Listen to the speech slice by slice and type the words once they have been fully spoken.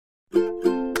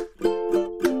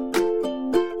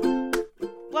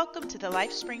the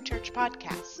LifeSpring Church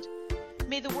podcast.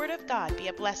 May the Word of God be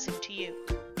a blessing to you.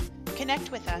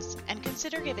 Connect with us and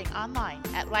consider giving online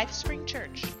at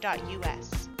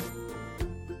lifespringchurch.us.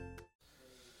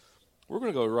 We're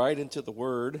going to go right into the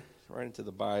Word, right into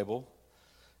the Bible.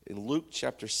 In Luke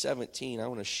chapter 17, I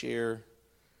want to share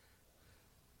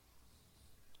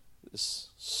this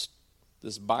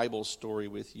Bible story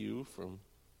with you from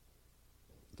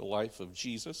the life of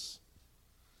Jesus.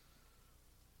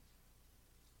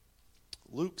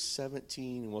 Luke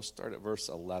 17, and we'll start at verse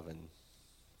 11.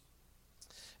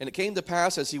 And it came to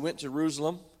pass as he went to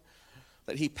Jerusalem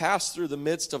that he passed through the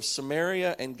midst of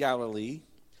Samaria and Galilee.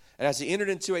 And as he entered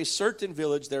into a certain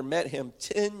village, there met him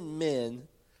 10 men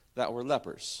that were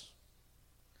lepers,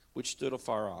 which stood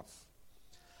afar off.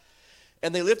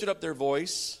 And they lifted up their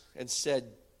voice and said,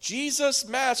 Jesus,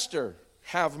 Master,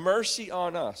 have mercy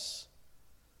on us.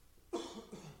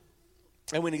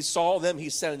 And when he saw them, he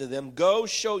said unto them, Go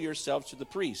show yourselves to the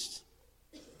priest.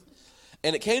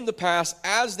 And it came to pass,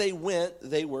 as they went,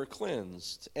 they were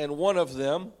cleansed. And one of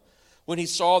them, when he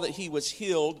saw that he was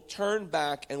healed, turned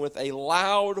back, and with a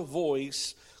loud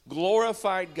voice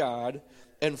glorified God,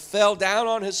 and fell down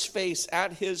on his face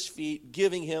at his feet,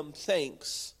 giving him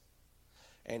thanks.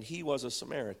 And he was a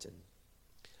Samaritan.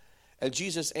 And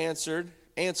Jesus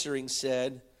answering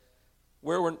said,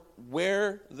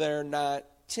 Were there not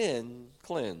 10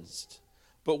 cleansed?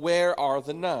 But where are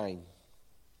the 9?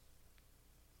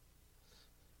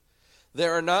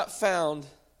 There are not found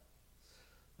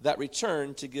that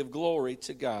return to give glory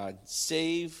to God,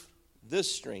 save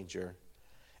this stranger.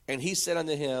 And he said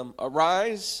unto him,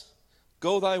 Arise,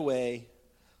 go thy way,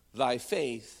 thy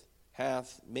faith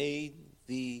hath made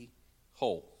thee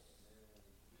whole.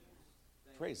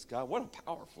 Praise God. What a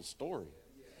powerful story.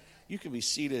 You can be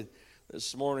seated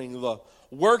this morning. The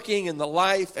working in the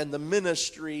life and the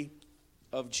ministry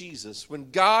of Jesus.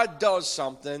 When God does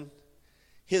something,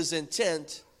 his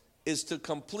intent is to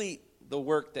complete the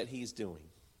work that he's doing.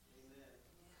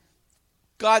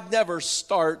 God never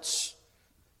starts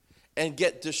and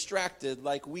get distracted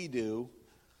like we do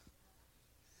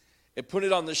and put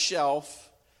it on the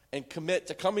shelf and commit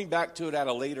to coming back to it at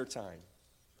a later time.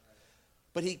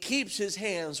 But he keeps his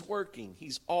hands working.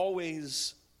 He's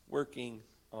always working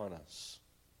on us.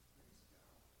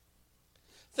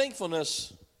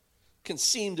 Thankfulness can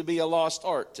seem to be a lost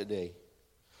art today.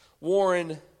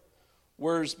 Warren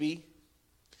Wiersbe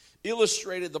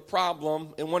illustrated the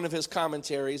problem in one of his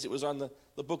commentaries. It was on the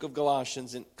book of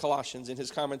Colossians in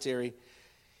his commentary.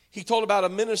 He told about a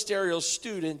ministerial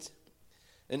student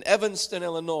in Evanston,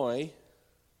 Illinois,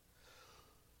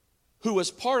 who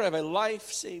was part of a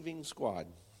life-saving squad.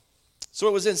 So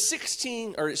it was in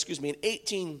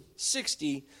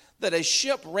 1860 that a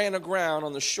ship ran aground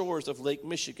on the shores of Lake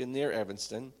Michigan near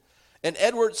Evanston. And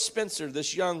Edward Spencer,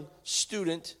 this young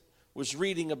student, was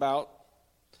reading about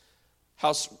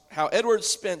how Edward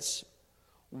Spence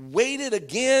waded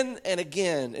again and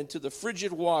again into the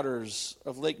frigid waters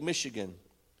of Lake Michigan,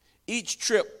 each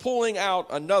trip pulling out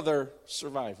another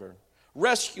survivor,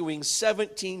 rescuing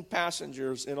 17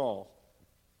 passengers in all.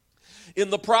 In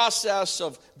the process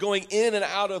of going in and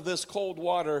out of this cold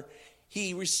water,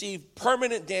 he received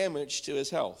permanent damage to his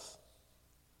health.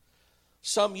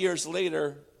 Some years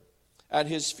later, at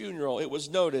his funeral, it was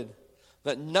noted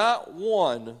that not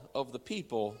one of the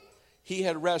people he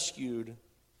had rescued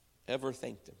ever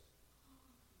thanked him.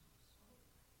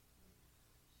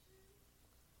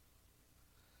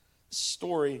 This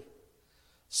story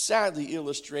sadly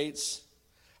illustrates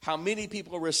how many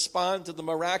people respond to the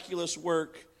miraculous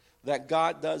work that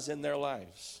God does in their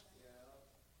lives.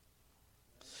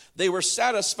 They were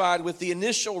satisfied with the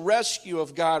initial rescue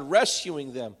of God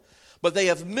rescuing them, but they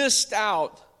have missed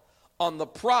out on the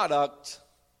product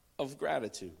of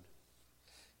gratitude.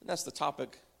 And that's the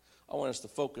topic I want us to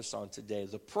focus on today,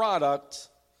 the product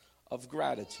of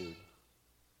gratitude.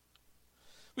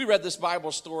 We read this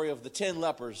Bible story of the 10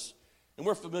 lepers, and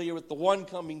we're familiar with the one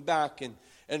coming back, and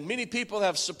many people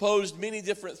have supposed many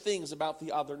different things about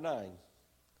the other 9.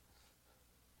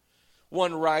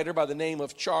 One writer by the name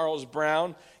of Charles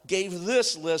Brown gave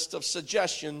this list of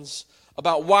suggestions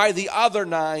about why the other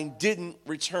 9 didn't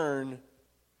return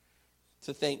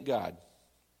to thank God.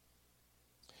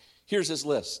 Here's his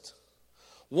list.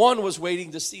 One was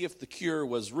waiting to see if the cure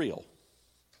was real.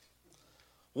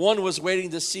 One was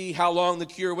waiting to see how long the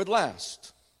cure would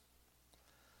last.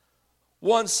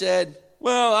 One said,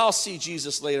 well, I'll see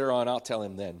Jesus later on. I'll tell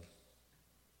him then.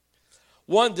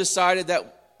 One decided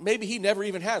that maybe he never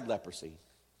even had leprosy.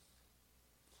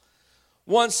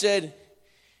 One said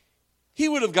he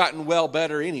would have gotten well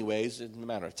better anyways in a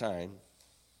matter of time.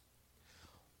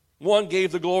 One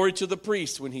gave the glory to the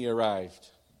priest when he arrived.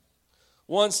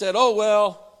 One said, oh,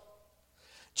 well,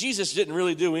 Jesus didn't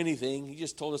really do anything. He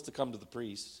just told us to come to the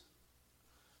priest.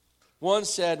 One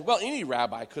said, well, any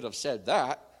rabbi could have said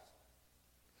that.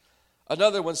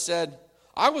 Another one said,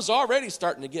 I was already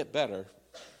starting to get better.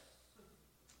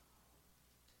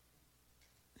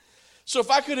 So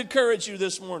if I could encourage you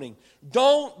this morning,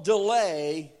 don't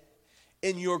delay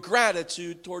in your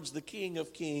gratitude towards the King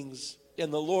of Kings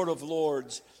and the Lord of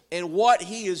Lords and what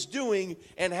he is doing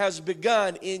and has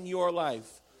begun in your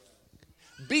life.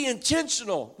 Be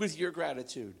intentional with your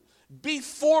gratitude. Be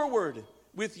forward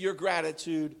with your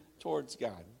gratitude towards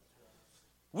God.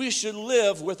 We should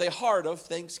live with a heart of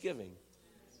thanksgiving.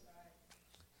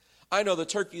 I know the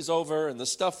turkey's over and the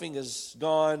stuffing is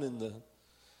gone and the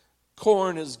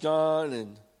corn is gone,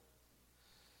 and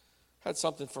had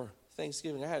something for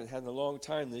Thanksgiving I hadn't had in a long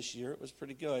time this year. It was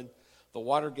pretty good. The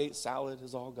Watergate salad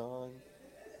is all gone.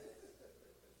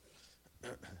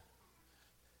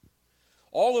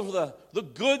 All of the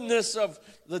goodness of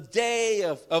the day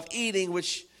of eating,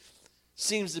 which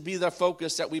seems to be the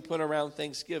focus that we put around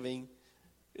Thanksgiving,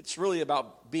 it's really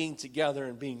about being together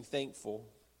and being thankful.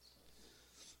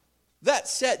 That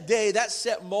set day, that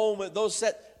set moment, those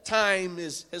set time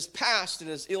has passed and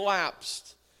has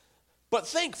elapsed. But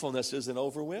thankfulness isn't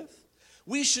over with.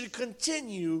 We should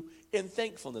continue in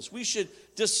thankfulness. We should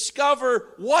discover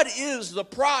what is the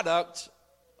product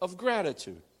of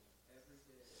gratitude.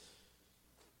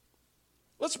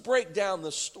 Let's break down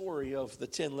the story of the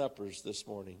 10 lepers this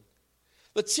morning.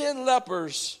 The 10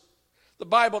 lepers, the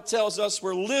Bible tells us,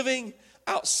 were living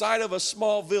outside of a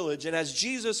small village. And as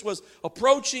Jesus was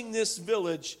approaching this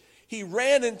village, he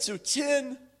ran into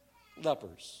 10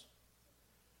 lepers.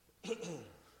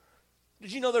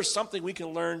 Did you know there's something we can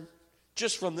learn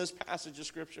just from this passage of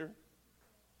Scripture?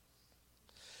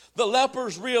 The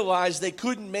lepers realized they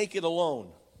couldn't make it alone.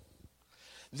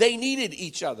 They needed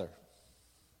each other.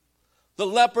 The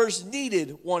lepers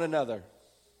needed one another.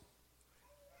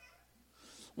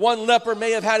 One leper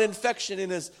may have had infection in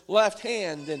his left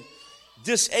hand and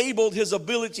disabled his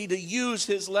ability to use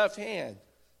his left hand.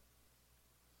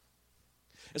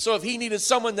 And so if he needed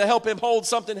someone to help him hold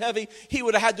something heavy, he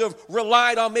would have had to have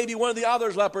relied on maybe one of the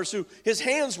other lepers who his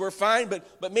hands were fine,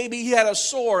 but maybe he had a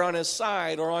sore on his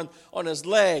side or on his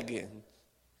leg. And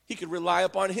he could rely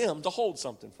upon him to hold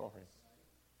something for him.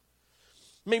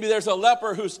 Maybe there's a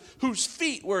leper whose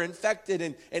feet were infected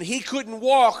and he couldn't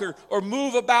walk or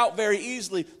move about very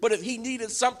easily. But if he needed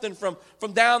something from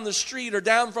down the street or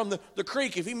down from the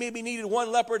creek, if he maybe needed one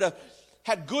leper to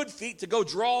had good feet to go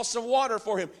draw some water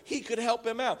for him, he could help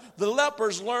him out. The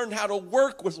lepers learned how to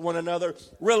work with one another,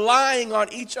 relying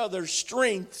on each other's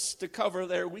strengths to cover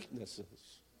their weaknesses.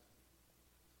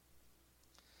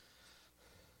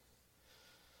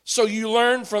 So you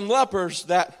learn from lepers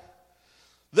that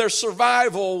their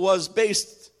survival was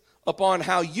based upon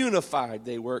how unified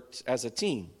they worked as a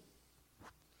team.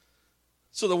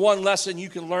 So the one lesson you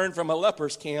can learn from a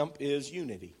leper's camp is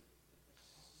unity.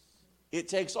 It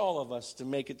takes all of us to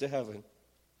make it to heaven.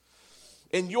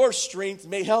 And your strength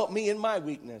may help me in my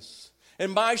weakness.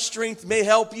 And my strength may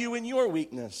help you in your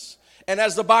weakness. And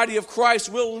as the body of Christ,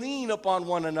 we'll lean upon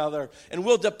one another. And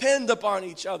we'll depend upon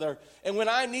each other. And when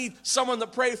I need someone to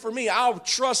pray for me, I'll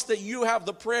trust that you have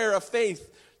the prayer of faith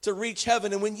to reach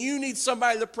heaven. And when you need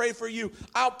somebody to pray for you,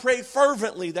 I'll pray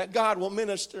fervently that God will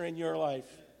minister in your life.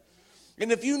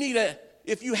 And if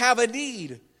you have a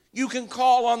need, you can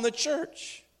call on the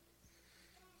church.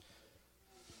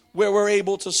 Where we're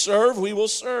able to serve, we will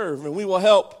serve, and we will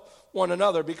help one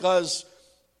another, because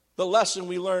the lesson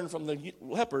we learn from the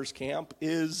lepers' camp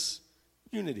is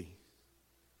unity.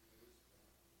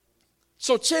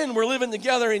 So 10 were living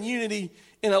together in unity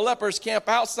in a leper's camp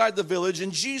outside the village,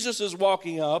 and Jesus is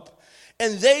walking up,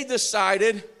 and they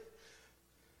decided,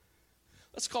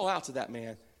 let's call out to that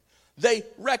man. They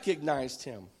recognized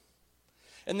him,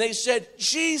 and they said,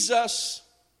 Jesus,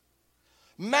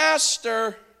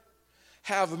 Master,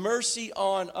 have mercy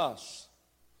on us.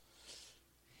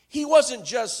 He wasn't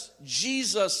just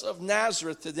Jesus of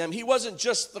Nazareth to them. He wasn't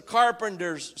just the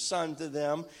carpenter's son to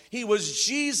them. He was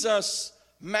Jesus,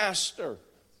 Master.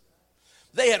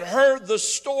 They had heard the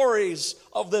stories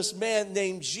of this man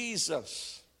named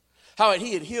Jesus. How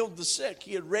he had healed the sick.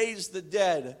 He had raised the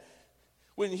dead.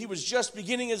 When he was just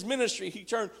beginning his ministry, he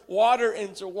turned water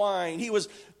into wine. He was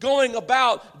going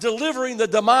about delivering the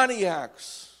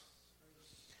demoniacs.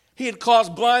 He had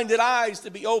caused blinded eyes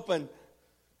to be opened,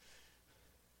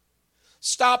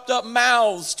 stopped up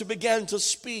mouths to begin to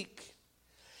speak.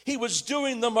 He was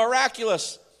doing the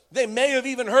miraculous. They may have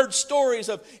even heard stories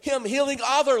of him healing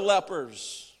other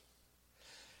lepers.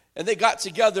 And they got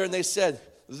together and they said,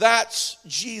 that's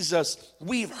Jesus.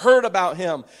 We've heard about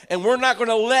him. And we're not going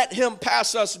to let him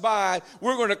pass us by.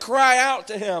 We're going to cry out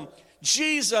to him,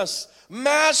 Jesus,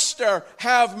 Master,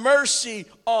 have mercy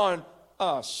on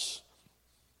us.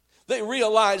 They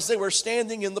realized they were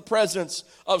standing in the presence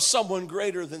of someone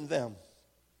greater than them.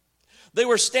 They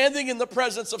were standing in the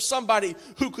presence of somebody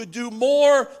who could do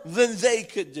more than they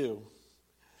could do.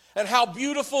 And how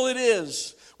beautiful it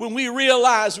is when we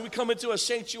realize we come into a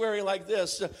sanctuary like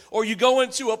this, or you go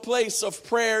into a place of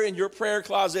prayer in your prayer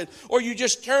closet, or you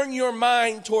just turn your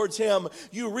mind towards him,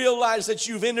 you realize that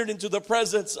you've entered into the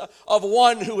presence of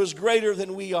one who is greater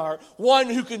than we are, one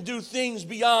who can do things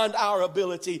beyond our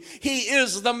ability. He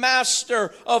is the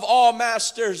master of all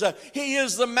masters. He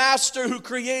is the master who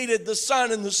created the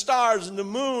sun and the stars and the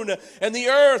moon and the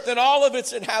earth and all of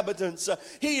its inhabitants.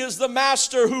 He is the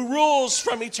master who rules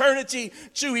from eternity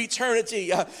to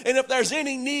eternity. And if there's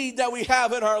any need that we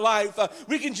have in our life,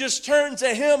 we can just turn to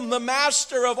him, the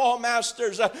master of all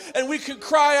masters, and we can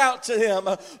cry out to him,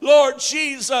 Lord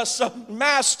Jesus,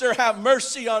 Master, have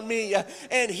mercy on me.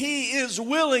 And he is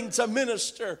willing to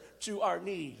minister to our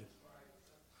need.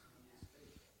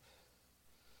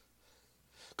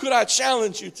 Could I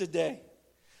challenge you today?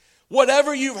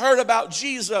 Whatever you've heard about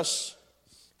Jesus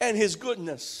and his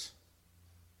goodness,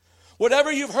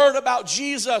 whatever you've heard about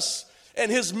Jesus and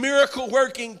his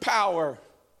miracle-working power,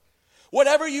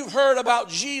 whatever you've heard about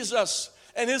Jesus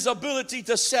and his ability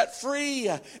to set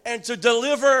free and to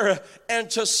deliver and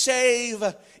to save,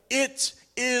 it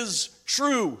is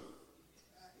true.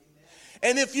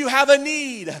 And if you have a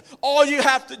need, all you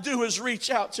have to do is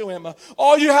reach out to him.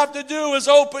 All you have to do is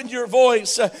open your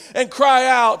voice and cry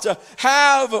out,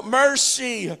 have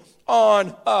mercy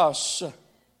on us.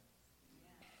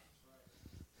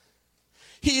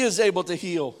 He is able to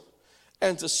heal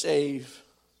and to save.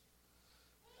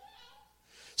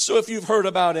 So if you've heard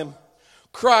about him,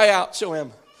 cry out to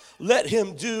him. Let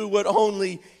him do what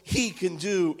only he can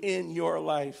do in your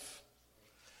life.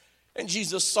 And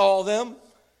Jesus saw them.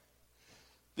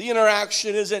 The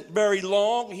interaction isn't very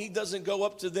long. He doesn't go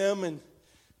up to them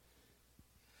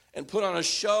and put on a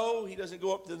show. He doesn't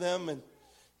go up to them and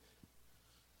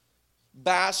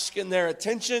bask in their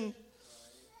attention.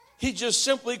 He just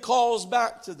simply calls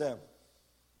back to them.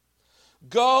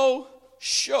 Go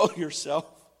show yourself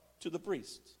to the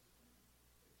priest.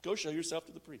 Go show yourself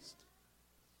to the priest.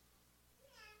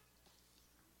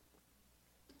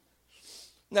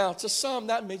 Now, to some,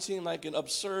 that may seem like an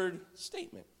absurd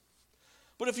statement.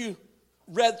 But if you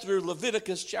read through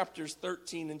Leviticus chapters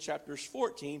 13 and chapters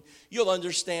 14, you'll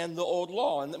understand the old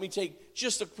law. And let me take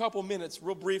just a couple minutes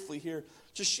real briefly here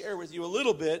to share with you a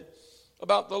little bit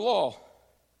about the law.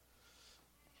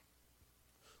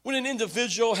 When an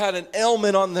individual had an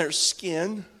ailment on their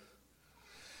skin,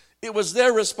 it was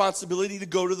their responsibility to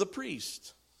go to the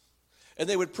priest. And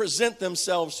they would present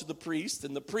themselves to the priest,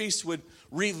 and the priest would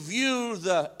review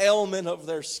the ailment of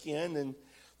their skin. And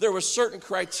there were certain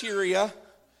criteria.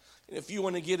 If you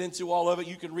want to get into all of it,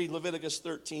 you can read Leviticus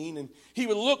 13. And he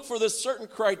would look for this certain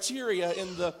criteria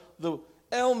in the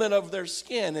ailment of their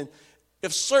skin. And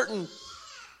if certain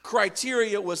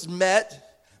criteria was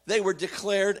met, they were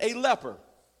declared a leper.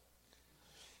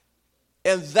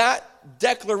 And that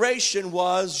declaration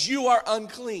was, you are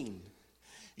unclean.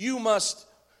 You must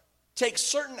take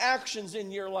certain actions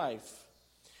in your life.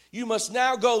 You must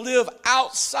now go live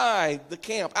outside the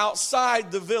camp,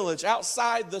 outside the village,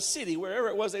 outside the city, wherever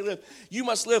it was they lived. You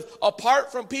must live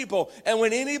apart from people. And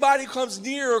when anybody comes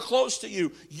near or close to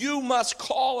you, you must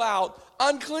call out,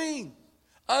 unclean,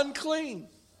 unclean.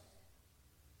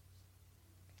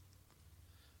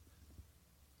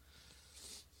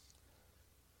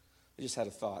 I just had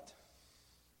a thought.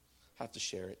 I have to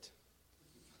share it.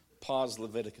 Pause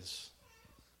Leviticus.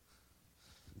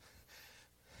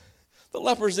 The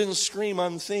lepers didn't scream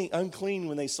unclean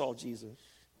when they saw Jesus.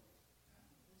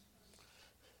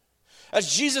 As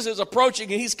Jesus is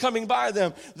approaching and he's coming by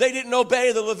them, they didn't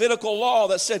obey the Levitical law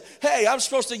that said, hey, I'm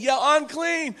supposed to yell,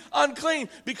 unclean, unclean,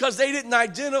 because they didn't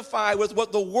identify with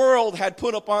what the world had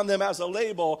put upon them as a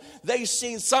label. They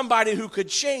seen somebody who could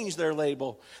change their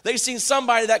label. They seen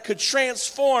somebody that could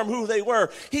transform who they were.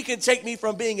 He can take me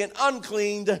from being an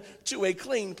unclean to a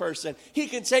clean person. He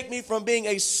can take me from being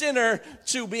a sinner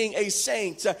to being a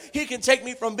saint. He can take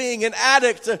me from being an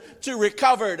addict to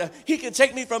recovered. He can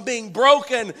take me from being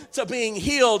broken to being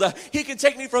healed. He can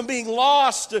take me from being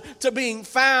lost to being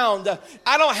found.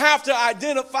 I don't have to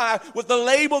identify with the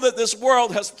label that this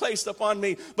world has placed upon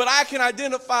me, but I can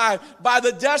identify by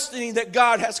the destiny that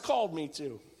God has called me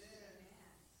to.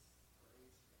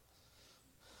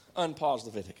 Unpause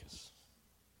Leviticus.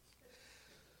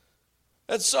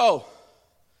 And so,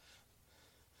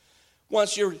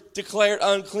 once you're declared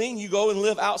unclean, you go and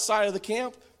live outside of the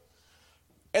camp.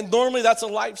 And normally that's a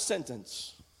life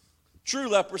sentence. True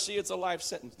leprosy, it's a life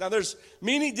sentence. Now there's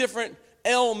many different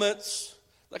ailments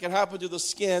that can happen to the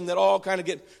skin that all kind of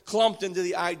get clumped into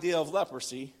the idea of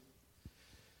leprosy.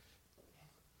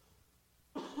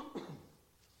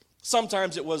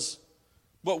 Sometimes it was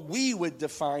what we would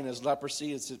define as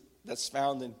leprosy that's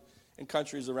found in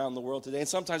countries around the world today. And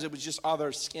sometimes it was just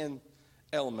other skin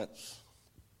ailments.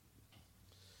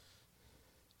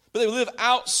 But they would live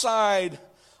outside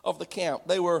of the camp.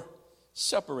 They were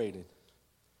separated.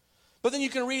 But then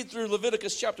you can read through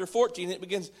Leviticus chapter 14. It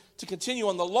begins to continue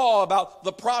on the law about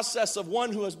the process of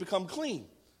one who has become clean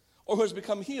or who has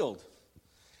become healed.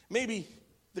 Maybe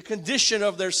the condition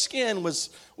of their skin was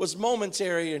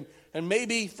momentary, and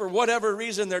maybe for whatever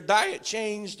reason their diet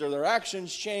changed or their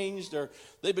actions changed or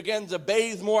they began to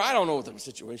bathe more. I don't know what the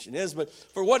situation is, but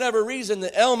for whatever reason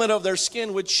the element of their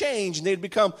skin would change and they'd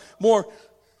become more,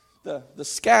 the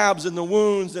scabs and the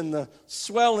wounds and the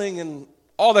swelling and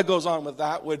all that goes on with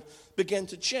that would begin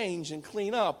to change and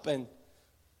clean up. And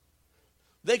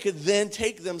they could then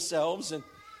take themselves and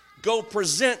go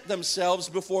present themselves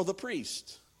before the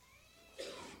priest.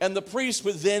 And the priest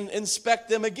would then inspect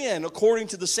them again according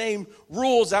to the same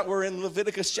rules that were in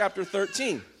Leviticus chapter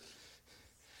 13.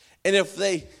 And if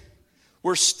they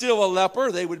were still a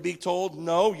leper, they would be told,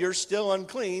 no, you're still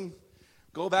unclean.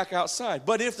 Go back outside.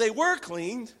 But if they were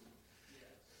cleaned,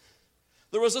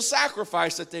 there was a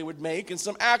sacrifice that they would make and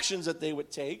some actions that they would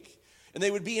take. And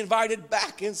they would be invited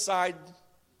back inside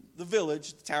the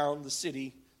village, the town, the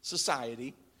city,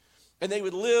 society. And they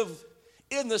would live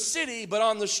in the city, but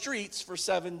on the streets for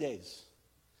 7 days.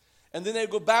 And then they'd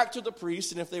go back to the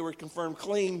priest, and if they were confirmed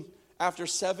clean after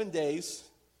 7 days,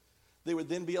 they would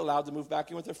then be allowed to move back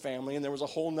in with their family, and there was a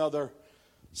whole nother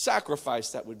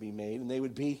sacrifice that would be made, and they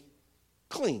would be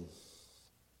clean.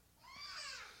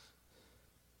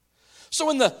 So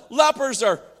when the lepers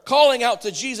are calling out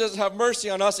to Jesus, have mercy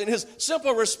on us, and his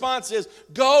simple response is,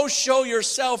 go show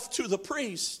yourself to the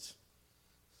priest.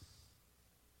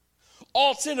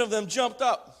 All 10 of them jumped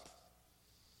up.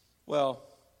 Well,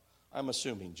 I'm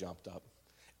assuming jumped up.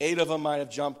 8 of them might have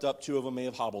jumped up. 2 of them may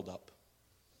have hobbled up.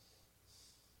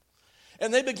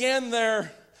 And they began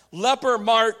their leper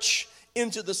march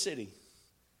into the city.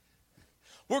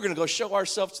 We're going to go show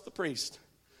ourselves to the priest.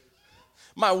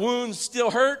 My wounds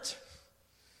still hurt.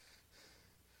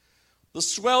 The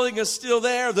swelling is still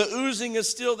there. The oozing is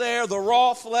still there. The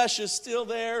raw flesh is still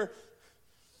there.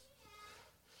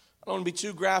 I don't want to be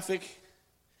too graphic.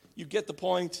 You get the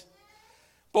point.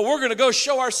 But we're going to go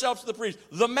show ourselves to the priest.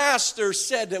 The master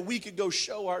said that we could go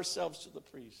show ourselves to the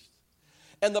priest.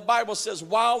 And the Bible says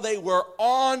while they were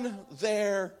on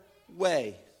their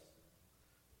way,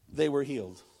 they were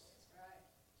healed.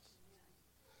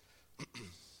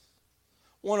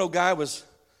 One old guy was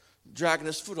dragging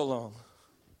his foot along.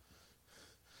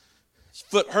 His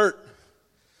foot hurt,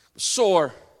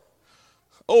 sore,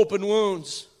 open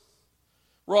wounds,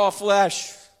 raw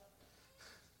flesh.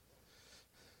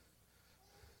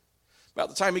 About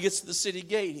the time he gets to the city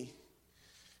gate, he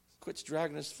quits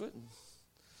dragging his foot and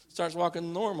starts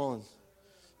walking normal. And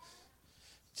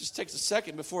it just takes a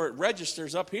second before it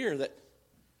registers up here that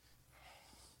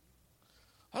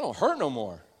I don't hurt no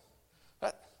more.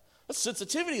 That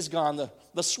sensitivity's gone.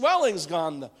 The swelling's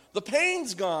gone. The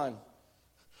pain's gone.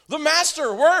 The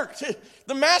master worked.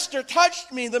 The master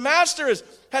touched me. The master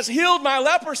has healed my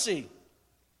leprosy.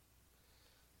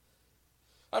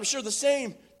 I'm sure the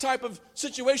same type of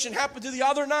situation happened to the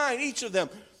other 9, each of them.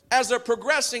 As they're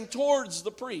progressing towards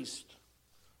the priest,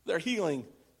 their healing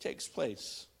takes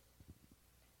place.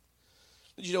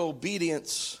 Did you know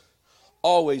obedience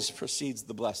always precedes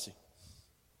the blessing?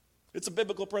 It's a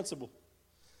biblical principle.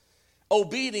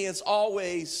 Obedience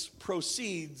always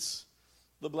precedes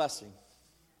the blessing.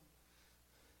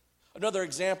 Another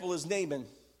example is Naaman,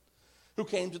 who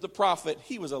came to the prophet.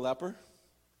 He was a leper.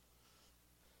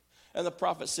 And the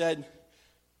prophet said,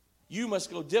 you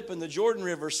must go dip in the Jordan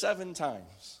River 7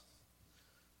 times.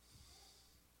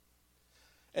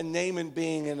 And Naaman,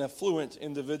 being an affluent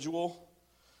individual,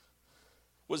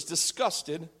 was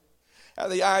disgusted at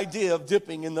the idea of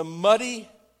dipping in the muddy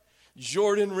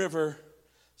Jordan River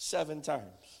 7 times.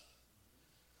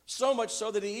 So much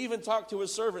so that he even talked to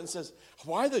his servant and says,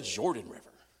 why the Jordan River?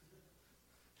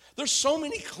 There's so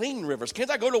many clean rivers.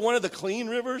 Can't I go to one of the clean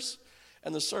rivers?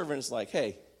 And the servant is like,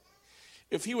 hey,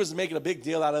 if he was making a big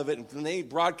deal out of it and they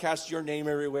broadcast your name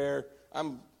everywhere,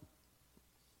 I'm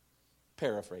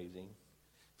paraphrasing.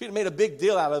 If he'd made a big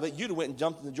deal out of it, you'd have went and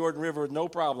jumped in the Jordan River with no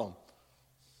problem.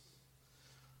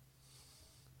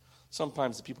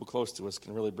 Sometimes the people close to us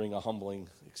can really bring a humbling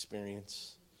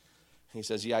experience. And he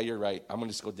says, yeah, you're right. I'm going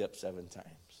to just go dip 7 times.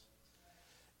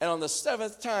 And on the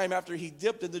 7th time, after he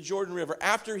dipped in the Jordan River,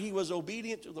 after he was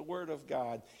obedient to the word of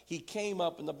God, he came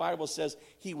up, and the Bible says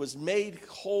he was made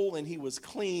whole and he was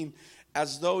clean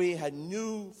as though he had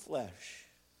new flesh.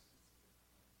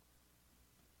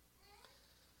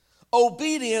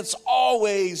 Obedience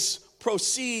always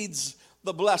precedes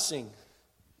the blessing.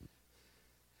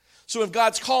 So if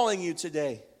God's calling you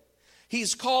today,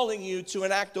 he's calling you to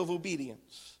an act of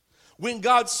obedience. When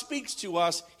God speaks to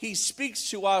us, he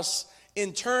speaks to us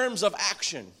in terms of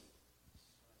action.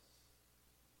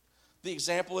 The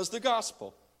example is the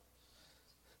gospel.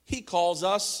 He calls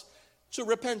us to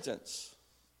repentance.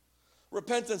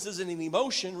 Repentance isn't an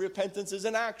emotion. Repentance is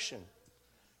an action.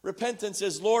 Repentance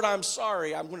is, Lord, I'm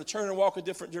sorry. I'm going to turn and walk a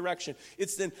different direction.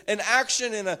 It's an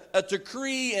action and a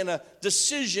decree and a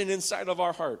decision inside of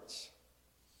our hearts.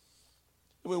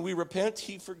 When we repent,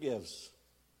 he forgives.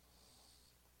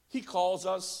 He calls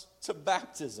us to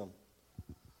baptism.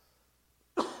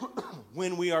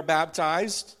 When we are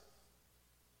baptized,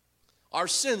 our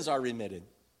sins are remitted.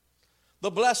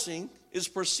 The blessing is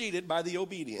preceded by the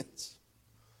obedience.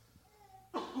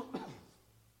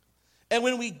 And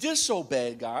when we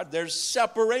disobey God, there's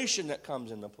separation that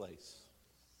comes into place.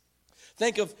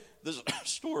 Think of the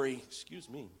story,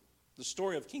 the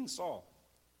story of King Saul.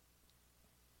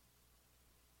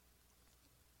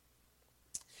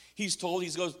 He's told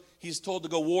to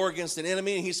go war against an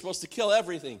enemy, and he's supposed to kill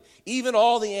everything, even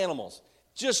all the animals.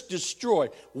 Just destroy,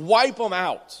 wipe them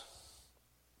out.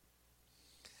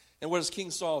 And what does King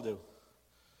Saul do?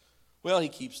 Well, he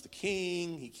keeps the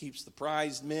king, he keeps the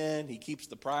prized men, he keeps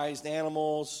the prized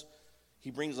animals. He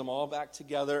brings them all back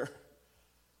together.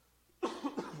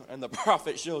 And the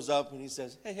prophet shows up and he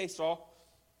says, hey, Saul,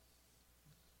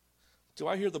 do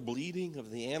I hear the bleating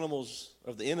of the animals,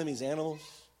 of the enemy's animals?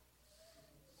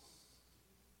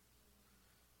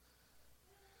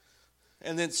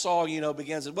 And then Saul,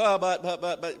 begins to,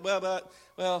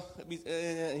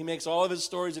 he makes all of his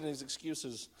stories and his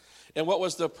excuses. And what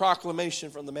was the proclamation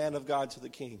from the man of God to the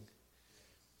king?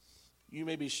 You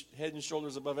may be head and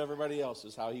shoulders above everybody else,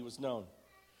 is how he was known.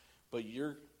 But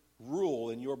your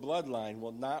rule and your bloodline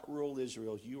will not rule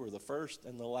Israel. You are the first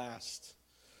and the last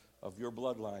of your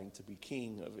bloodline to be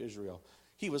king of Israel.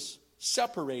 He was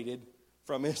separated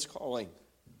from his calling.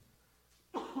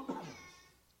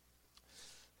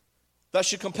 That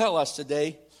should compel us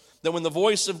today that when the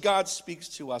voice of God speaks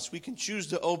to us, we can choose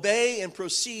to obey and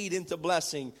proceed into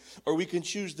blessing, or we can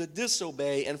choose to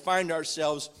disobey and find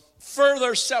ourselves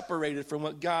further separated from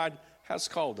what God has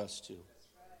called us to.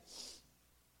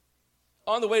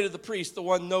 On the way to the priest, the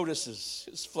one notices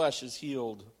his flesh is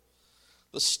healed.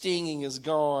 The stinging is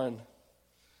gone.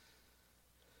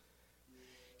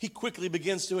 He quickly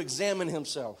begins to examine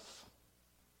himself.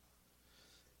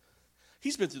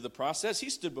 He's been through the process.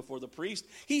 He stood before the priest.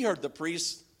 He heard the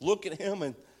priest look at him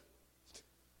and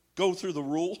go through the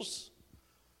rules.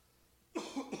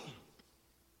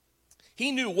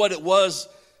 He knew what it was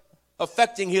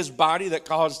affecting his body that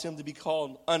caused him to be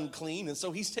called unclean, and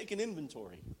so he's taken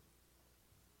inventory.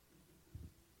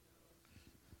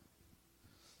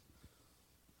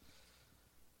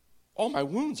 All my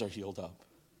wounds are healed up.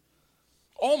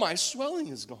 All my swelling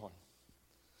is gone.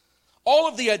 All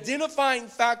of the identifying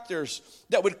factors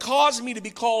that would cause me to be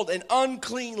called an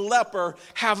unclean leper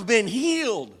have been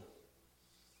healed.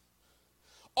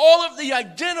 All of the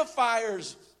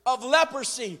identifiers of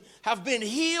leprosy have been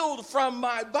healed from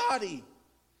my body.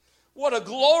 What a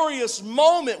glorious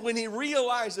moment when he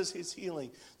realizes his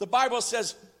healing. The Bible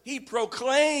says he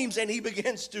proclaims and he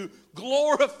begins to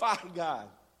glorify God.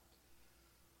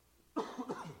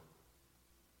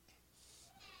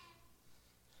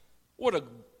 What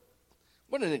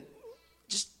an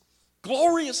just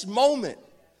glorious moment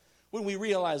when we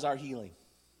realize our healing.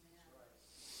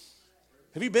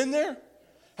 Have you been there?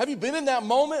 Have you been in that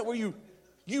moment where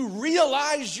you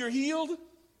realize you're healed?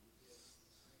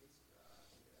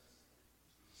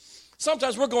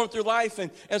 Sometimes we're going through life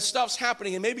and stuff's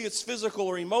happening, and maybe it's physical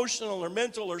or emotional or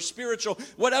mental or spiritual,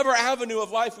 whatever avenue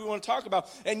of life we want to talk about,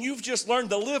 and you've just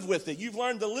learned to live with it. You've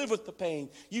learned to live with the pain.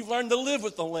 You've learned to live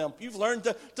with the limp. You've learned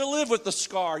to live with the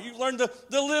scar. You've learned to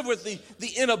live with the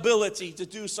inability to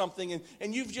do something,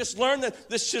 and you've just learned that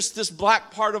it's just this black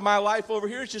part of my life over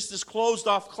here. It's just this closed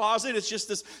off closet. It's just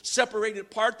this separated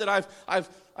part that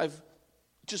I've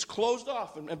just closed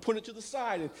off and put it to the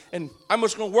side, and I'm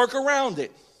just going to work around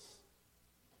it.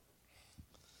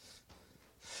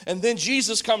 And then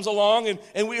Jesus comes along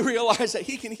and we realize that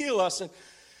he can heal us.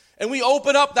 And we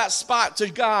open up that spot to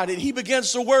God, and he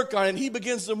begins to work on it, and he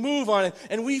begins to move on it.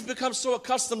 And we've become so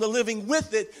accustomed to living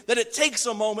with it that it takes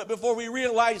a moment before we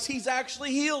realize he's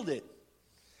actually healed it.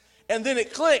 And then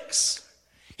it clicks.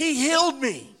 He healed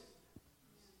me.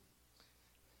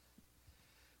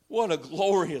 What a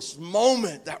glorious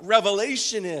moment that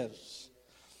revelation is.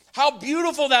 How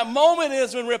beautiful that moment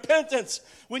is when repentance,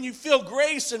 when you feel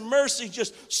grace and mercy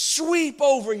just sweep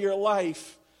over your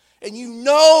life. And you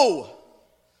know,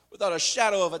 without a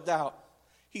shadow of a doubt,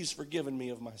 he's forgiven me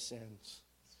of my sins.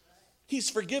 He's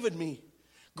forgiven me.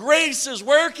 Grace is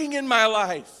working in my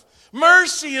life.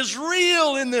 Mercy is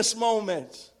real in this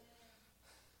moment.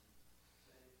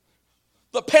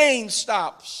 The pain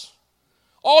stops.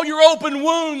 All your open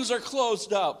wounds are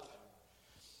closed up.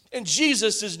 And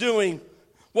Jesus is doing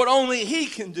what only he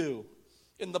can do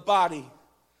in the body,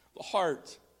 the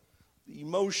heart, the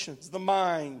emotions, the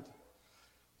mind,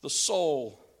 the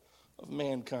soul of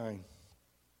mankind.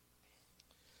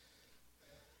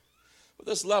 But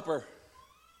this leper,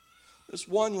 this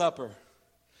one leper,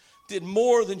 did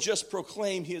more than just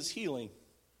proclaim his healing.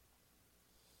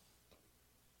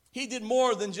 He did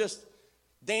more than just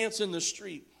dance in the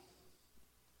street.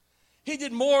 He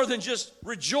did more than just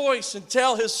rejoice and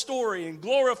tell his story and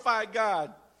glorify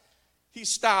God. He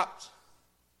stopped,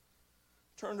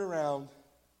 turned around,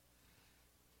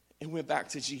 and went back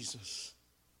to Jesus.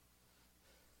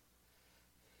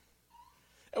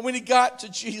 And when he got to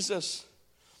Jesus,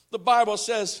 the Bible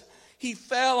says he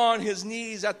fell on his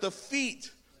knees at the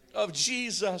feet of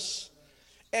Jesus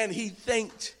and he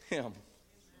thanked him.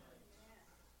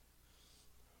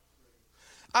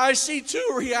 I see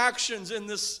two reactions in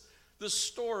this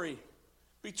story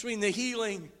between the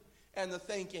healing and the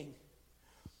thanking.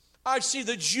 I see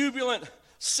the jubilant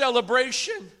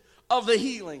celebration of the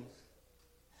healing.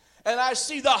 And I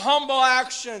see the humble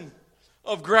action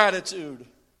of gratitude.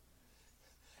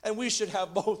 And we should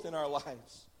have both in our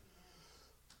lives.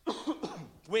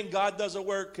 When God does a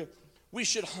work, we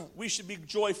should be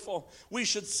joyful. We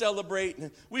should celebrate.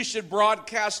 We should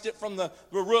broadcast it from the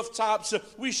rooftops.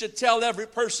 We should tell every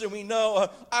person we know,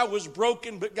 I was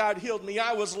broken, but God healed me.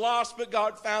 I was lost, but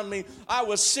God found me. I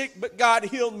was sick, but God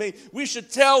healed me. We should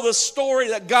tell the story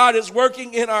that God is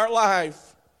working in our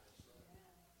life.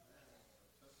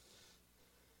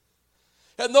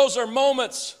 And those are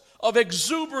moments of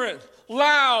exuberant,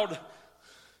 loud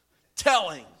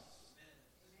telling.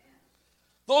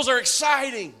 Those are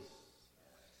exciting.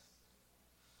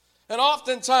 And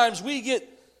oftentimes we get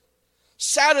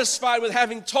satisfied with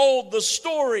having told the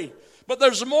story. But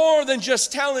there's more than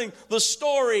just telling the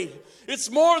story.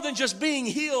 It's more than just being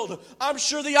healed. I'm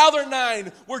sure the other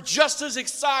 9 were just as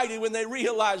excited when they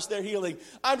realized their healing.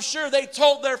 I'm sure they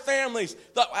told their families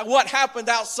what happened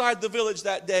outside the village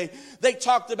that day. They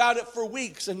talked about it for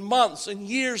weeks and months and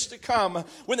years to come.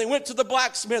 When they went to the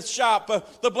blacksmith shop,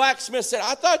 the blacksmith said,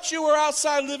 I thought you were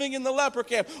outside living in the leper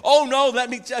camp. Oh no, let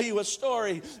me tell you a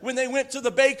story. When they went to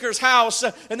the baker's house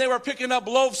and they were picking up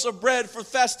loaves of bread for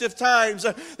festive times,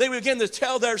 they began to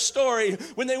tell their story.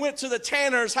 When they went to the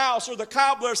tanner's house or the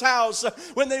cobbler's house,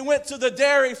 when they went to the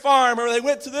dairy farm or they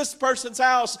went to this person's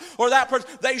house or that person,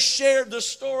 they shared the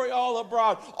story all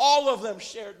abroad. All of them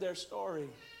shared their story.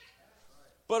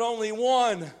 But only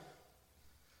one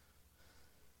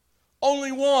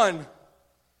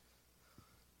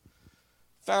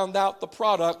found out the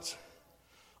product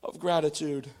of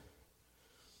gratitude.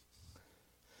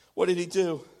 What did he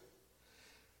do?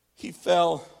 He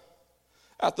fell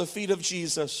at the feet of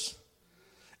Jesus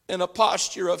in a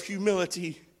posture of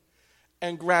humility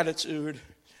and gratitude,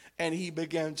 and he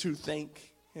began to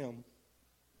thank him.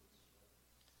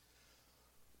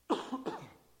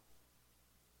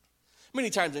 Many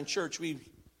times in church, we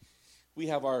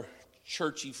have our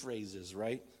churchy phrases,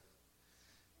 right?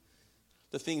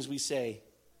 The things we say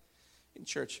in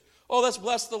church. Oh, let's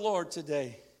bless the Lord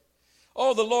today.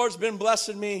 Oh, the Lord's been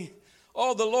blessing me.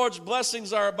 Oh, the Lord's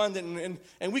blessings are abundant.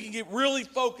 And we can get really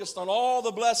focused on all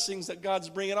the blessings that God's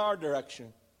bringing our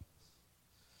direction.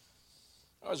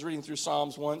 I was reading through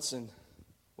Psalms once, and,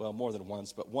 well, more than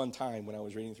once, but one time when I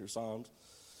was reading through Psalms,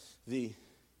 the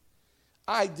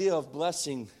idea of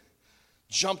blessing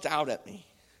jumped out at me.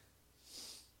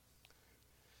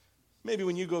 Maybe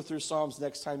when you go through Psalms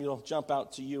next time, it'll jump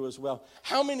out to you as well.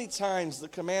 How many times the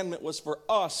commandment was for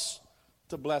us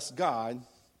to bless God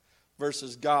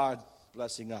versus God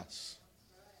blessing us?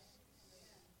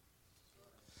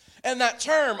 And that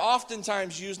term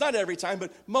oftentimes used, not every time,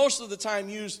 but most of the time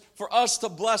used for us to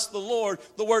bless the Lord,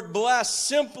 the word bless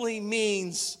simply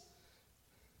means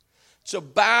to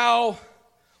bow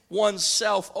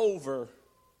oneself over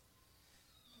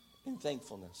in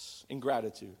thankfulness, in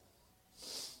gratitude.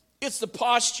 It's the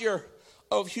posture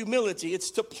of humility.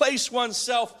 It's to place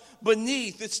oneself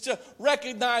beneath. It's to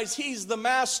recognize he's the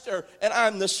master and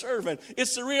I'm the servant.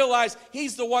 It's to realize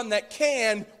he's the one that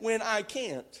can when I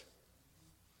can't.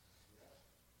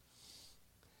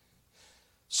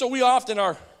 So we often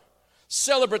are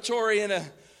celebratory in a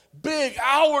big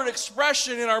outward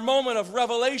expression in our moment of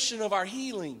revelation of our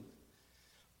healing,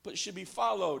 but it should be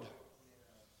followed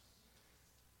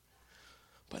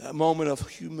by that moment of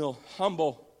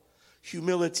humble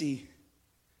humility,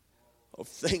 of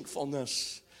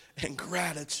thankfulness and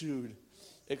gratitude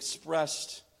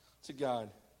expressed to God.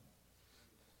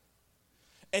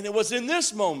 And it was in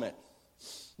this moment,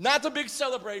 not the big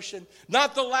celebration,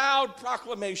 not the loud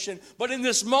proclamation, but in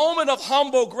this moment of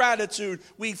humble gratitude,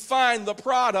 we find the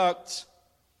product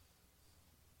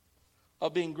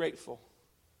of being grateful.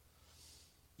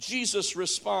 Jesus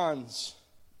responds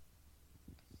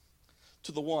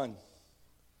to the one.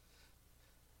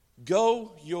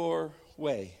 Go your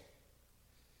way.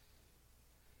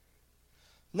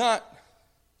 Not,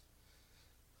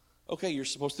 okay, you're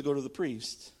supposed to go to the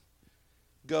priest.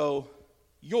 Go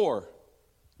your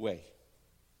way.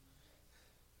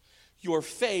 Your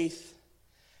faith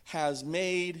has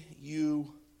made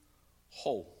you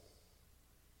whole.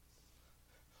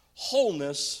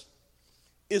 Wholeness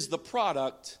is the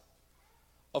product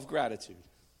of gratitude.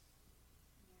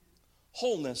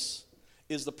 Wholeness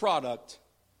is the product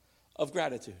of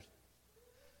gratitude.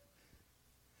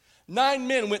 9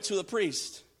 men went to the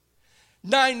priest.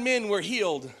 9 men were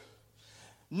healed.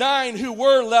 9 who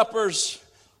were lepers,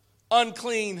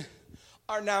 unclean,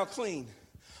 are now clean.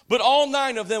 But all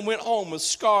 9 of them went home with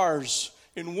scars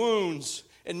and wounds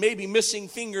and maybe missing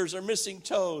fingers or missing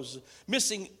toes,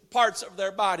 missing parts of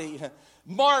their body.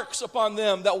 Marks upon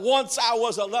them that once I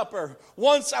was a leper,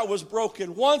 once I was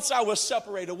broken, once I was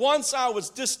separated, once I was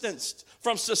distanced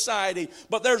from society.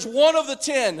 But there's one of the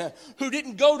 10 who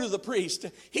didn't go to the priest.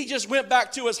 He just went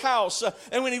back to his house.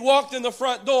 And when he walked in the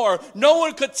front door, no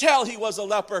one could tell he was a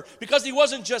leper because he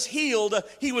wasn't just healed,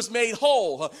 he was made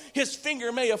whole. His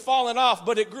finger may have fallen off,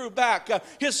 but it grew back.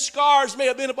 His scars may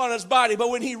have been upon his body, but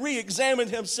when he re-examined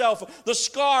himself, the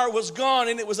scar was gone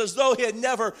and it was as though he had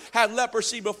never had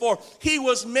leprosy before. He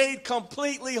was made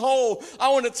completely whole. I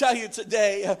want to tell you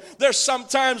today, there's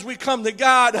sometimes we come to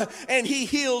God and he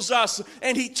heals us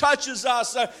and he touches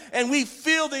us and we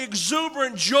feel the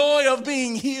exuberant joy of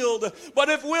being healed. But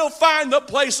if we'll find the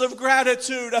place of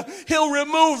gratitude, he'll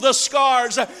remove the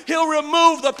scars, he'll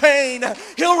remove the pain,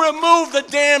 he'll remove the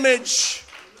damage.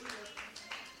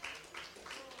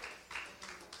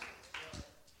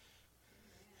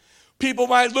 People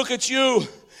might look at you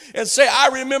and say, I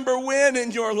remember when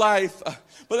in your life.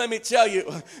 But let me tell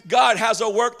you, God has a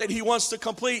work that he wants to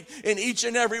complete in each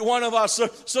and every one of us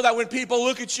so that when people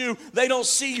look at you, they don't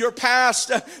see your past,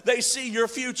 they see your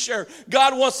future.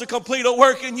 God wants to complete a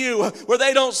work in you where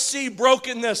they don't see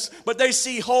brokenness, but they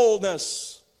see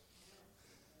wholeness.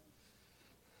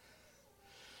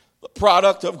 The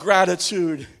product of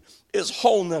gratitude is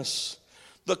wholeness.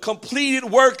 The completed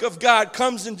work of God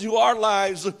comes into our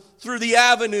lives through the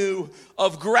avenue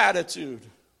of gratitude.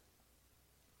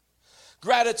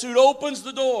 Gratitude opens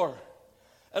the door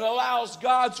and allows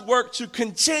God's work to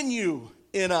continue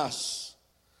in us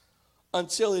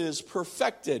until it is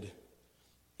perfected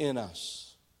in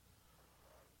us.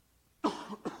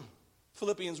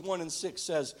 Philippians 1:6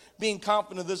 says, being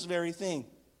confident of this very thing,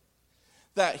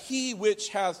 that he which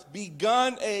hath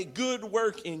begun a good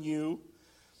work in you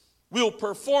will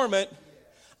perform it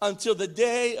until the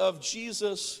day of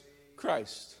Jesus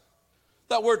Christ.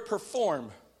 That word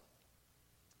perform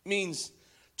means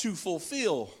to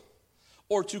fulfill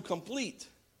or to complete.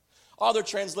 Other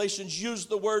translations use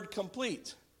the word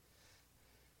complete.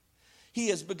 He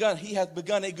hath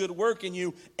begun a good work in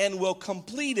you and will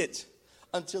complete it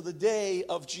until the day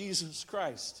of Jesus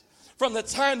Christ. From the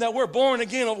time that we're born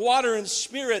again of water and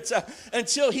spirit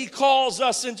until he calls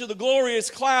us into the glorious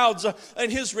clouds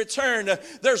and his return,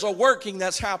 there's a working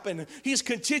that's happened. He's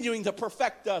continuing to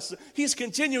perfect us. He's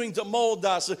continuing to mold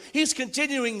us. He's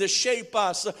continuing to shape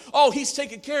us. Oh, he's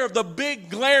taking care of the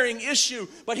big glaring issue,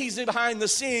 but he's behind the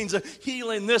scenes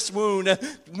healing this wound,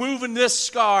 moving this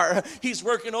scar. He's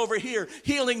working over here,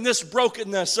 healing this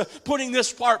brokenness, putting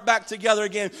this part back together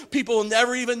again. People will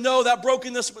never even know that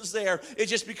brokenness was there. It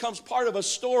just becomes part of a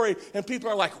story, and people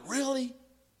are like, really?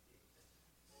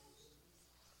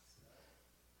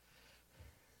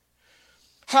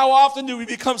 How often do we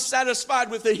become satisfied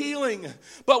with the healing,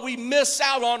 but we miss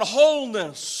out on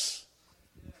wholeness?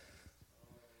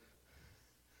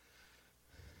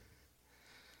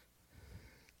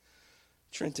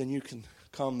 Trenton, you can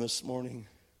come this morning.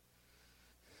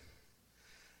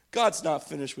 God's not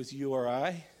finished with you or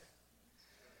I.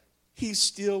 He's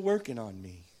still working on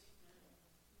me.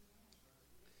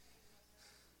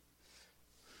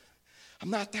 I'm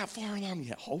not that far along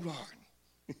yet. Hold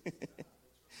on.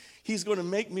 He's going to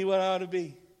make me what I ought to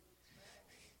be.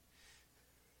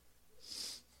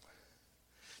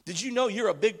 Did you know you're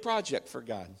a big project for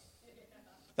God?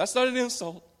 That's not an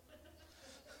insult.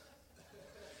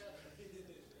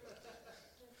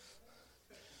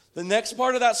 The next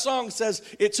part of that song says,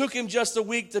 it took him just a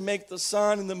week to make the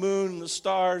sun and the moon and the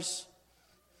stars,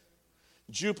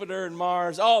 Jupiter and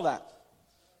Mars, all that.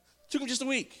 It took him just a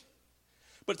week.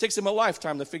 But it takes him a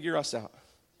lifetime to figure us out.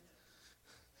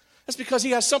 That's because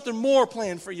he has something more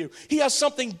planned for you. He has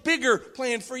something bigger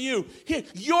planned for you.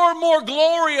 You're more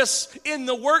glorious in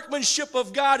the workmanship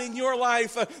of God in your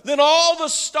life than all the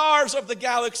stars of the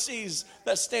galaxies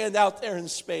that stand out there in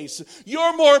space.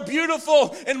 You're more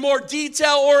beautiful and more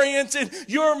detail-oriented.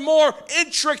 You're more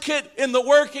intricate in the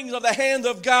workings of the hand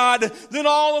of God than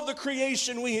all of the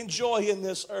creation we enjoy in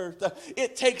this earth.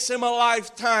 It takes him a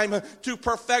lifetime to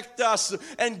perfect us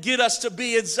and get us to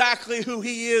be exactly who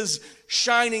he is,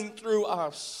 shining through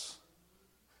us.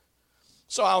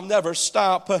 So I'll never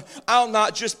stop. I'll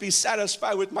not just be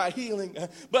satisfied with my healing,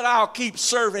 but I'll keep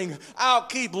serving. I'll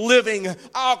keep living.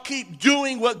 I'll keep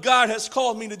doing what God has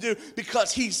called me to do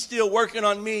because he's still working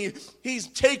on me. He's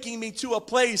taking me to a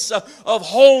place of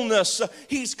wholeness.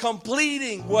 He's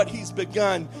completing what he's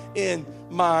begun in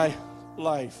my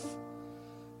life.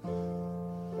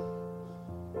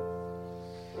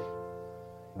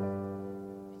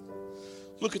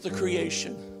 Look at the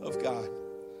creation of God.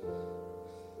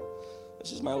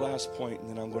 This is my last point, and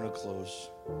then I'm going to close.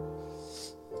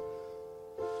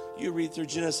 You read through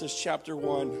Genesis chapter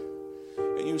 1,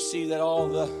 and you see that all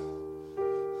the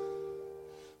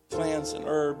plants and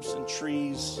herbs and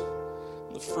trees,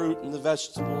 and the fruit and the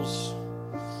vegetables,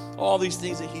 all these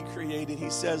things that he created,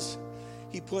 he says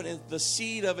he put in the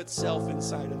seed of itself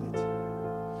inside of it.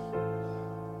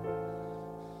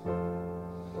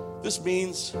 This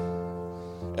means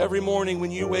every morning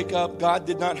when you wake up, God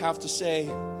did not have to say,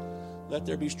 let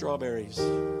there be strawberries.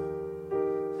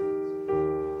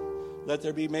 Let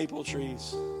there be maple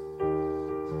trees.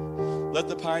 Let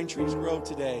the pine trees grow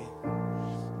today.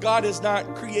 God is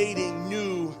not creating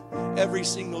new every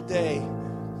single day.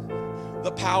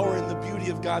 The power and the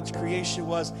beauty of God's creation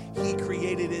was he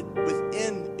created it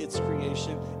within its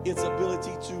creation, its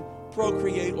ability to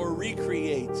procreate or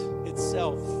recreate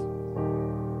itself.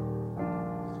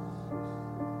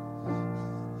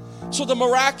 So the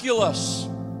miraculous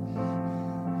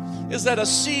is that a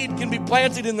seed can be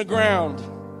planted in the ground,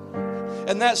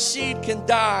 and that seed can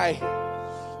die.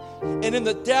 And in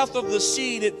the death of the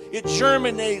seed, it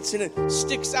germinates, and it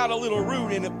sticks out a little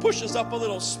root, and it pushes up a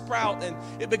little sprout, and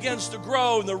it begins to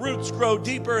grow, and the roots grow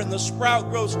deeper, and the sprout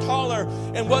grows taller.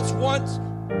 And what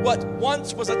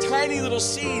once was a tiny little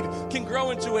seed can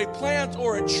grow into a plant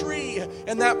or a tree,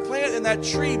 and that plant and that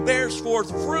tree bears forth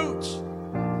fruit.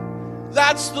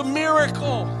 That's the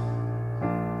miracle.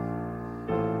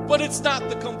 But it's not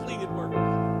the completed work.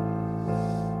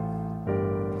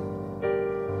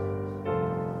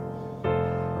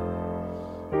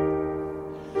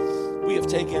 We have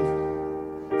taken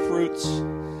fruits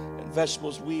and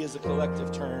vegetables, we as a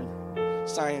collective term,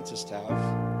 scientists have,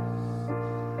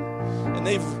 and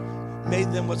they've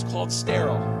made them what's called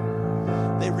sterile.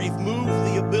 They remove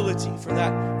the ability for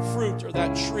that fruit or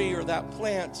that tree or that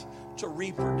plant to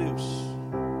reproduce.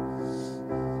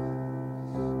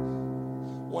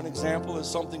 One example is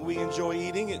something we enjoy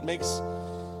eating. It makes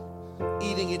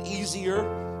eating it easier.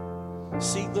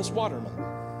 Seedless watermelon.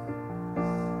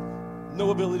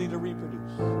 No ability to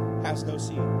reproduce. Has no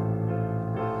seed.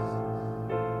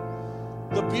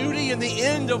 The beauty and the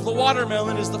end of the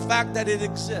watermelon is the fact that it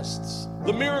exists.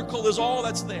 The miracle is all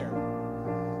that's there.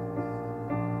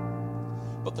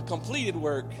 But the completed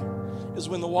work is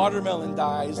when the watermelon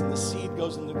dies and the seed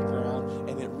goes into the ground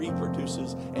and it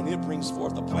reproduces and it brings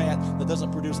forth a plant that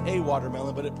doesn't produce a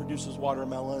watermelon, but it produces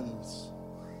watermelons.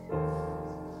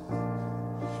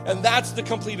 And that's the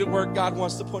completed work God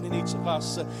wants to put in each of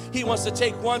us. He wants to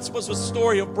take once was a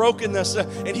story of brokenness,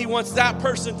 and he wants that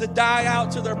person to die out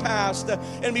to their past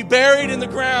and be buried in the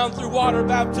ground through water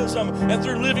baptism and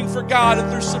through living for God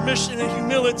and through submission and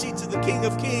humility to the King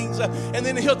of Kings. And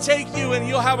then he'll take you and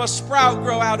you'll have a sprout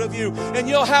grow out of you, and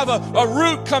you'll have a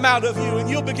root come out of you, and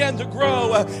you'll begin to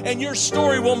grow, and your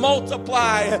story will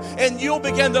multiply, and you'll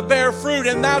begin to bear fruit.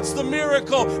 And that's the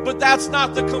miracle, but that's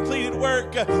not the completed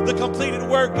work. The completed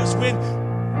work is when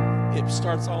it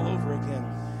starts all over again.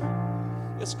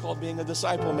 It's called being a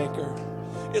disciple maker.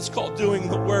 It's called doing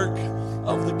the work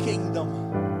of the kingdom.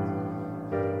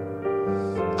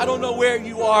 I don't know where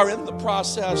you are in the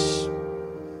process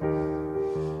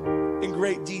in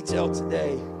great detail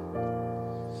today.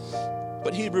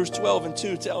 But Hebrews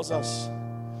 12:2 tells us,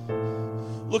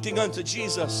 looking unto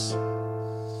Jesus,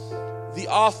 the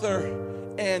author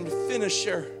and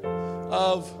finisher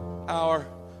of our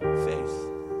faith.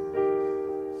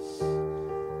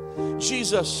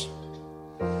 Jesus,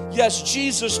 yes,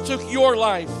 Jesus took your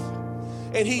life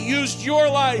and he used your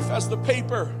life as the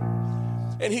paper,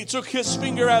 and he took his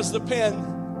finger as the pen.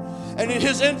 And in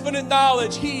his infinite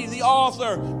knowledge, he, the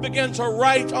author, began to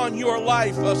write on your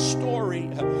life a story.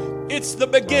 It's the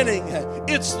beginning.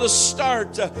 It's the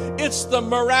start. It's the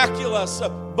miraculous.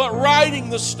 But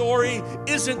writing the story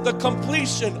isn't the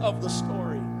completion of the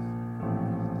story.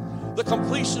 The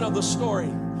completion of the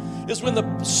story is when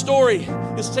the story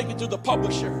is taken to the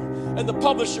publisher, and the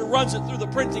publisher runs it through the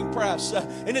printing press,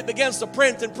 and it begins to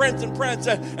print and print and print,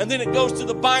 and then it goes to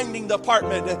the binding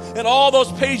department, and all those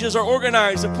pages are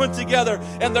organized and put together,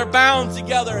 and they're bound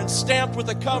together and stamped with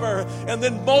a cover, and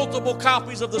then multiple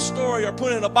copies of the story are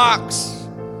put in a box.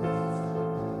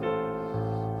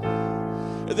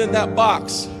 And then that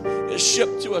box is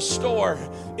shipped to a store.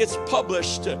 It's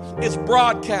published, it's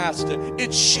broadcast,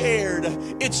 it's shared,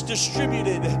 it's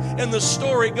distributed, and the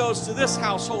story goes to this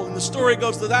household, and the story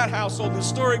goes to that household, and the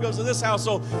story goes to this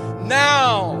household.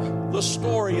 Now the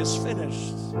story is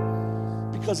finished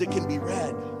because it can be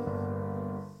read.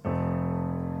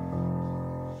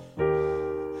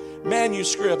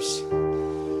 Manuscripts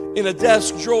in a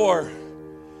desk drawer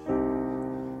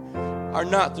are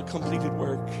not the completed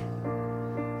work.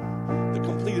 The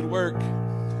completed work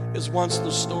is once the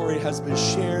story has been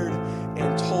shared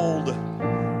and told.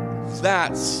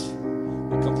 That's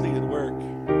the completed work.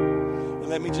 And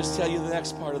let me just tell you the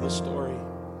next part of the story,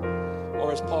 or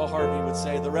as Paul Harvey would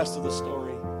say, the rest of the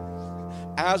story.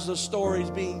 As the story's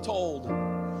being told,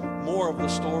 more of the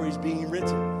story's being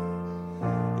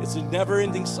written. It's a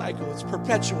never-ending cycle. It's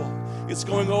perpetual. It's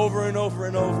going over and over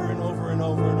and over and over and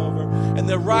over and over. And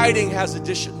the writing has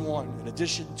edition 1, and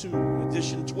edition 2, and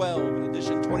edition 12, and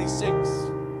edition 26.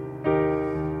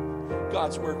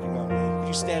 God's working on me. Could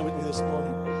you stand with me this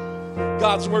morning?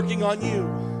 God's working on you.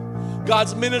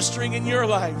 God's ministering in your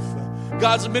life.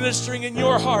 God's ministering in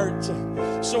your heart.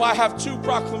 So I have 2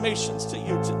 proclamations to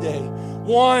you today.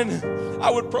 One,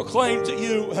 I would proclaim to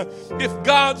you, if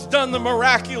God's done the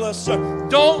miraculous,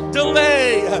 don't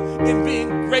delay in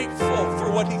being grateful for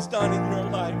what he's done in your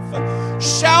life.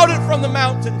 Shout it from the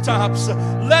mountaintops.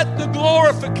 Let the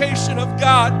glorification of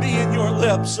God be in your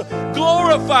lips.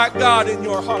 Glorify God in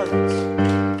your heart.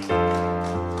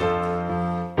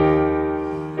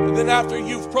 And then after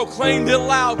you've proclaimed it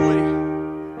loudly,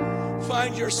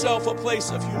 find yourself a place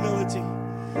of humility.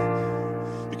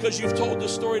 Because you've told the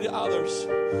story to others,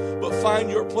 but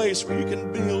find your place where you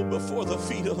can kneel before the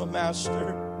feet of the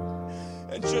Master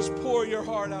and just pour your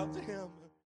heart out to him.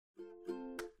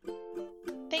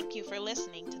 Thank you for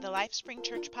listening to the LifeSpring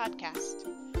Church podcast.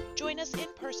 Join us in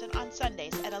person on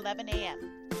Sundays at 11 a.m.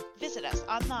 Visit us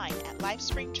online at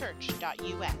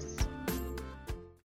lifespringchurch.us.